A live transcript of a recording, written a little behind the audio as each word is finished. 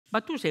Ma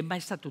tu sei mai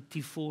stato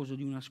tifoso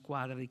di una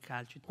squadra di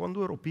calcio?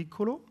 Quando ero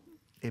piccolo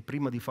e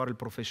prima di fare il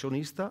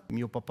professionista,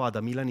 mio papà da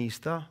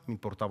milanista mi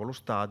portava allo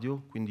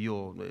stadio, quindi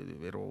io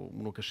ero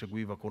uno che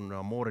seguiva con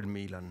amore il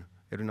Milan,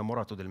 ero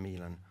innamorato del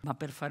Milan. Ma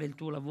per fare il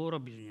tuo lavoro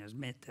bisogna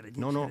smettere di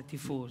No, essere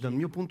tifosi. dal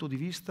mio punto di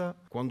vista,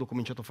 quando ho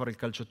cominciato a fare il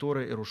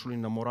calciatore ero solo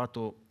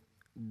innamorato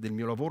del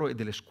mio lavoro e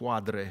delle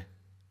squadre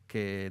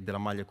della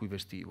maglia a cui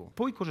vestivo.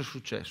 Poi cosa è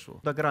successo?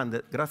 Da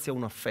grande, grazie a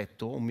un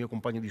affetto, un mio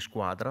compagno di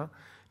squadra,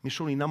 mi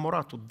sono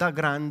innamorato da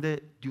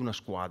grande di una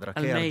squadra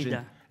che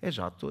è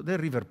esatto, del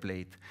River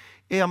Plate.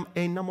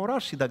 E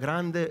innamorarsi da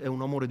grande è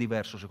un amore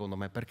diverso secondo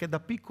me, perché da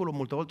piccolo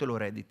molte volte lo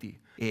erediti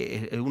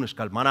e uno è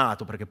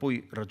scalmanato perché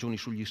poi ragioni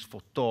sugli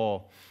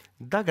sfottò.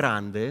 Da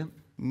grande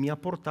mi ha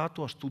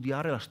portato a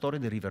studiare la storia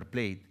del River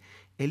Plate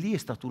e lì è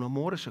stato un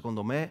amore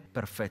secondo me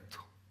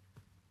perfetto,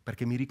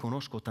 perché mi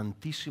riconosco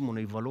tantissimo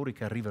nei valori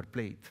che ha River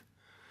Plate,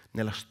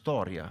 nella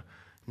storia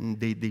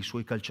dei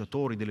suoi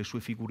calciatori, delle sue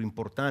figure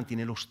importanti,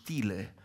 nello stile